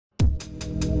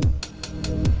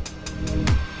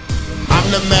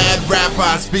the mad rapper,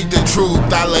 I speak the truth,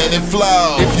 I let it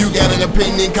flow. If you got an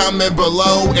opinion, comment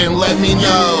below and let me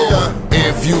know.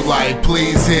 If you like,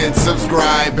 please hit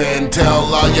subscribe and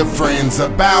tell all your friends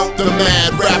about the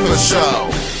Mad Rapper Show.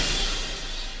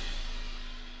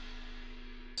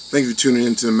 Thank you for tuning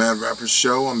in to the Mad Rapper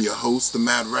Show. I'm your host, the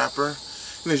Mad Rapper.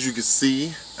 And as you can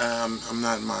see, I'm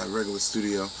not in my regular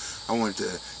studio. I wanted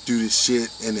to do this shit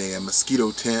in a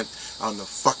mosquito tent out in the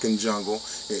fucking jungle.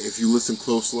 If you listen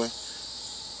closely,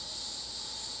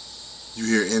 you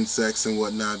hear insects and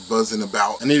whatnot buzzing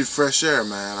about. I needed fresh air,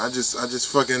 man. I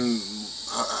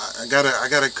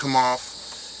gotta come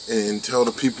off and tell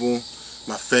the people,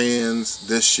 my fans,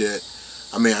 this shit.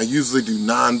 I mean, I usually do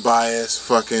non-biased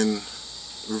fucking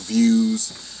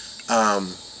reviews,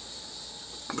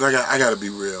 but I gotta be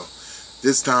real.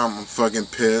 This time I'm fucking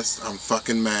pissed. I'm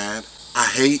fucking mad. I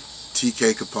hate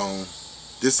TKO Capone.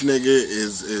 This nigga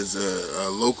is a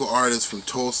local artist from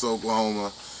Tulsa,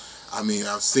 Oklahoma. I mean,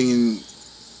 I've seen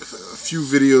a few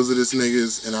videos of this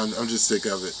niggas, and I'm just sick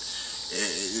of it.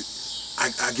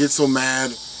 I get so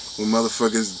mad when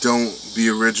motherfuckers don't be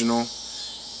original,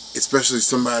 especially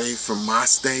somebody from my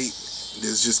state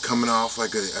that's just coming off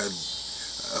like a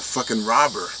fucking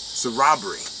robber. It's a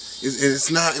robbery.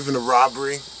 It's not even a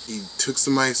robbery. He took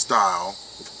somebody's style,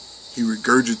 he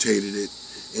regurgitated it,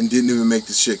 and didn't even make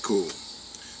the shit cool.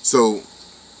 So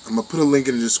I'm gonna put a link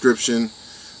in the description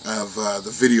of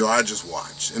the video I just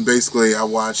watched. And basically I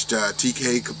watched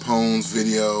TKO Capone's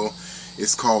video.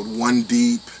 It's called One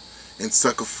Deep and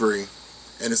Sucka Free.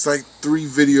 And it's like 3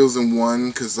 videos in one,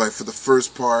 because like for the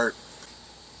first part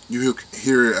you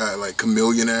hear like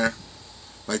Chameleonaire,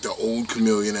 like the old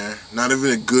Chameleonaire, not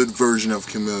even a good version of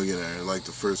Chameleonaire, like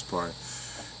the first part.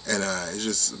 And it's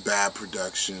just bad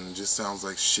production, it just sounds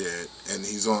like shit, and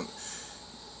he's on,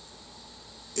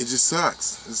 it just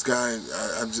sucks. This guy,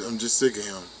 I'm just sick of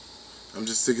him. I'm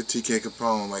just sick of TKO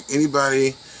Capone. Like,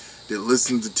 anybody that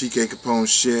listens to TKO Capone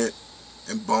shit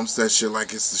and bumps that shit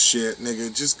like it's the shit,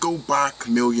 nigga, just go buy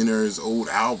Chameleonaire's old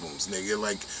albums, nigga.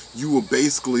 Like, you were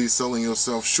basically selling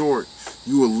yourself short.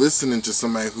 You were listening to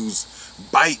somebody who's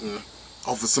biting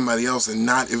off of somebody else and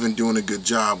not even doing a good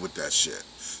job with that shit.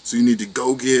 So you need to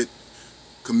go get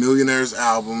Chameleonaire's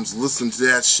albums, listen to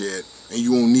that shit, and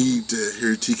you won't need to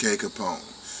hear TKO Capone.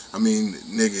 I mean,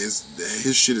 nigga,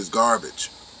 his shit is garbage.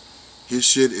 His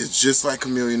shit is just like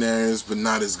Chameleonaire's, but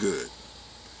not as good.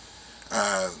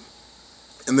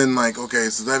 And then, like, okay,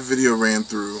 so that video ran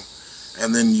through,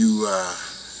 and then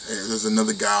there's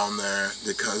another guy on there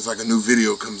that it's like a new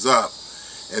video comes up,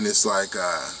 and it's like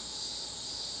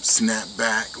snap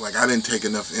back. Like, I didn't take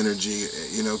enough energy,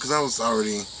 you know, because I was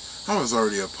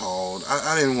already appalled.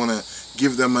 I didn't want to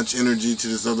give that much energy to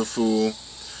this other fool,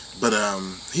 but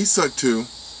he sucked too.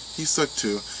 He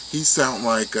sound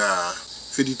like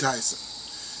 50 Tyson.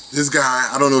 This guy,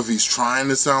 I don't know if he's trying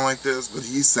to sound like this, but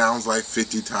he sounds like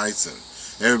 50 Tyson.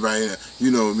 Everybody,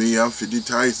 you know me, I'm 50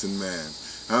 Tyson, man.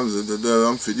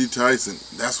 I'm 50 Tyson.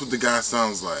 That's what the guy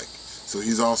sounds like. So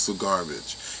he's also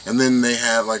garbage. And then they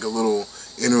had like a little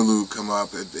interlude come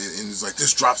up, and it's like,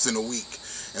 this drops in a week.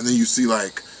 And then you see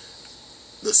like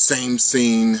the same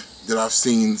scene that I've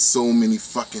seen so many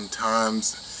fucking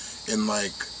times in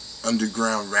like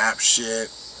underground rap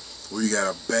shit, where you got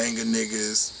a bang of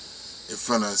niggas in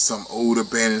front of some old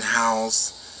abandoned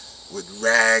house with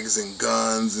rags and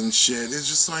guns and shit. It's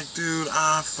just like, dude,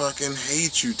 I fucking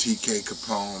hate you, TKO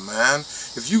Capone, man.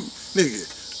 If you, nigga,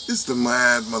 this is the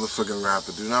mad motherfucking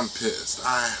rapper, dude. I'm pissed.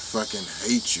 I fucking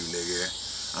hate you, nigga.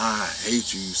 I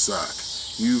hate you, you suck.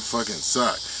 You fucking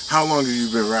suck. How long have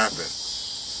you been rapping?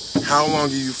 How long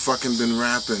have you fucking been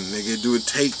rapping, nigga? Do it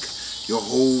take your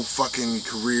whole fucking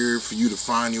career for you to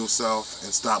find yourself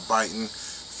and stop biting?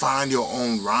 Find your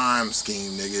own rhyme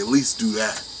scheme, nigga. At least do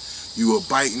that. You were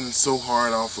biting so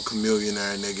hard off of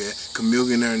Chameleonaire, nigga.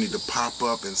 Chameleonaire need to pop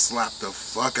up and slap the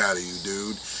fuck out of you,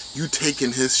 dude. You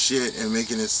taking his shit and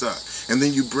making it suck. And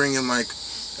then you bring in like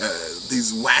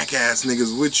these whack ass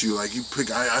niggas with you. Like, you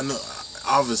pick, I know,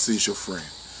 obviously it's your friend.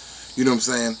 You know what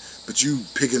I'm saying? But you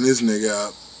picking this nigga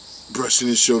up, brushing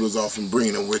his shoulders off and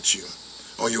bringing him with you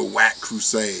on your whack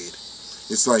crusade.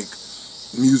 It's like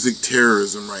music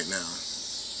terrorism right now.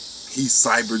 He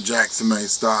cyberjacked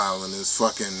somebody's style and is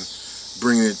fucking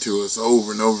bringing it to us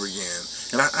over and over again.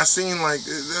 And I seen like,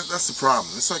 that's the problem.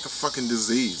 It's like a fucking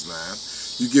disease, man.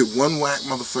 You get one whack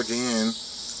motherfucker in,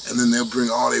 and then they'll bring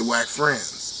all their whack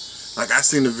friends. Like, I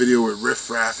seen the video with Riff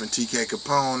Raff and TKO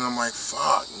Capone, and I'm like,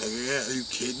 fuck, nigga, are you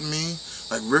kidding me?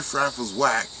 Like, Riff Raff was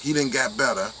whack. He didn't got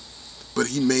better, but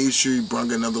he made sure he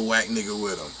brung another whack nigga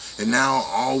with him. And now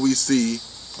all we see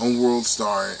on World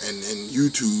Star and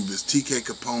YouTube is TKO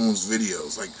Capone's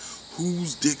videos. Like,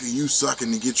 Whose dick are you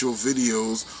sucking to get your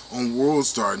videos on World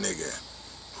Star, nigga?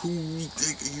 Whose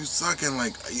dick are you sucking?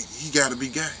 Like, he gotta be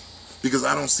gay. Because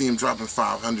I don't see him dropping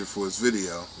 500 for his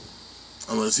video.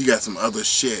 Unless he got some other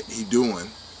shit he doing.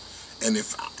 And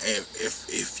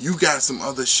if you got some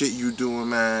other shit you doing,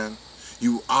 man,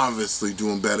 you obviously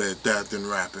doing better at that than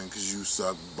rapping because you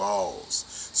suck balls.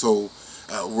 So,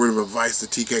 word of advice to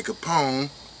TK Capone,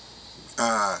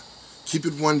 keep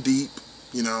it one deep,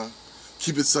 you know,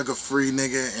 keep it sucker free,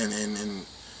 nigga, and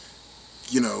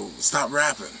you know, stop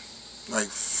rapping. Like,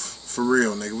 for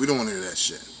real, nigga, we don't want to hear that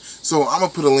shit. So, I'm going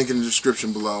to put a link in the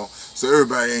description below, so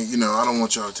everybody, you know, I don't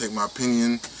want y'all to take my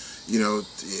opinion, you know,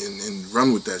 and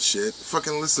run with that shit.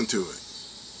 Fucking listen to it.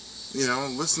 You know,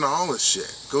 listen to all this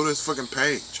shit. Go to his fucking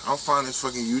page. I'll find his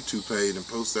fucking YouTube page and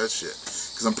post that shit.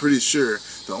 Because I'm pretty sure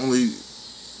the only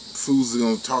fools that are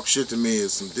going to talk shit to me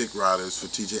is some dick riders for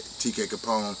TK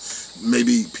Capone.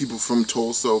 Maybe people from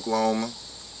Tulsa, Oklahoma.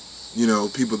 You know,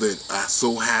 people that are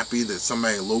so happy that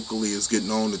somebody locally is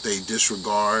getting on that they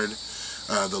disregard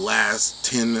the last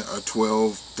 10 or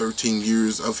 12, 13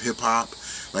 years of hip-hop.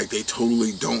 Like, they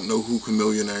totally don't know who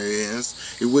Chamillionaire is.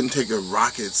 It wouldn't take a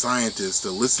rocket scientist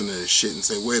to listen to this shit and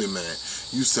say, wait a minute,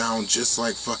 you sound just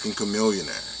like fucking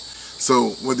Chamillionaire.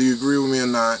 So, whether you agree with me or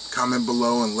not, comment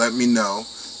below and let me know.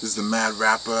 This is the Mad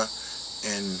Rapper,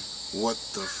 and what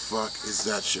the fuck is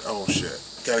that shit? Oh, shit.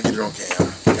 Gotta get it on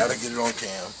cam. Gotta get it on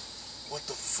cam. What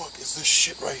the fuck is this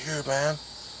shit right here, man?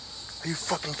 Are you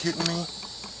fucking kidding me?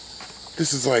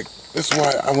 This is like, this is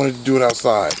why I wanted to do it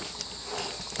outside.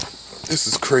 This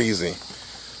is crazy.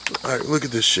 Alright, look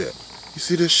at this shit. You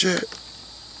see this shit?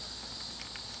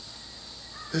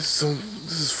 This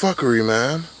is fuckery,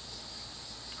 man.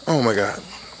 Oh my god.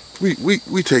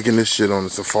 We taking this shit on the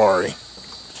safari.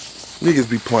 Niggas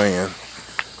be playing.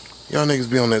 Y'all niggas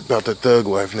be on that about that thug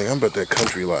life, nigga. I'm about that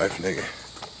country life, nigga.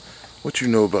 What you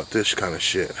know about this kind of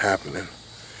shit happening?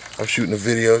 I'm shooting a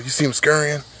video. You see him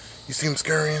scurrying? You see him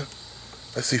scurrying?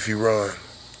 Let's see if he run.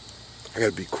 I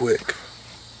gotta be quick.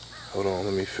 Hold on,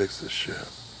 let me fix this shit.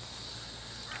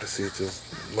 Let's see if this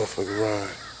motherfucker run.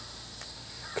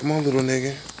 Come on, little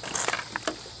nigga.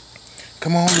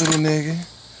 Come on, little nigga.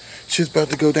 Shit's about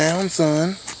to go down,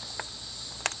 son.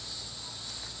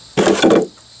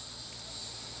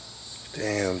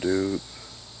 Damn, dude.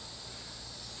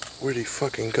 Where'd he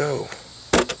fucking go?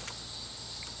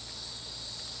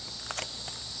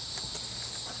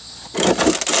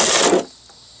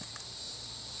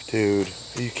 Dude,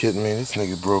 are you kidding me? This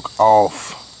nigga broke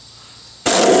off.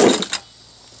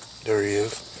 There he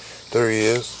is. There he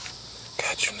is.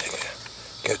 Got you,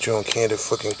 nigga. Got you on candid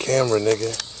fucking camera,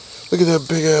 nigga. Look at that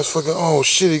big ass fucking... Oh,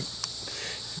 shit.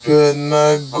 He better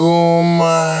not go in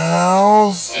my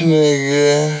house,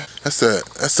 nigga. That's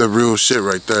that real shit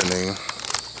right there, nigga.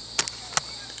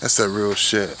 That's that real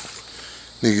shit.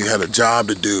 Nigga had a job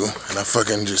to do, and I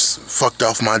fucking just fucked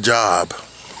off my job.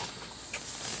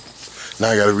 Now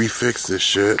I gotta refix this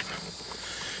shit.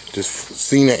 Just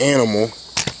seen an animal.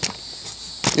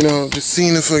 You know, just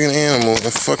seen a fucking animal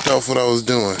and fucked off what I was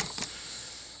doing.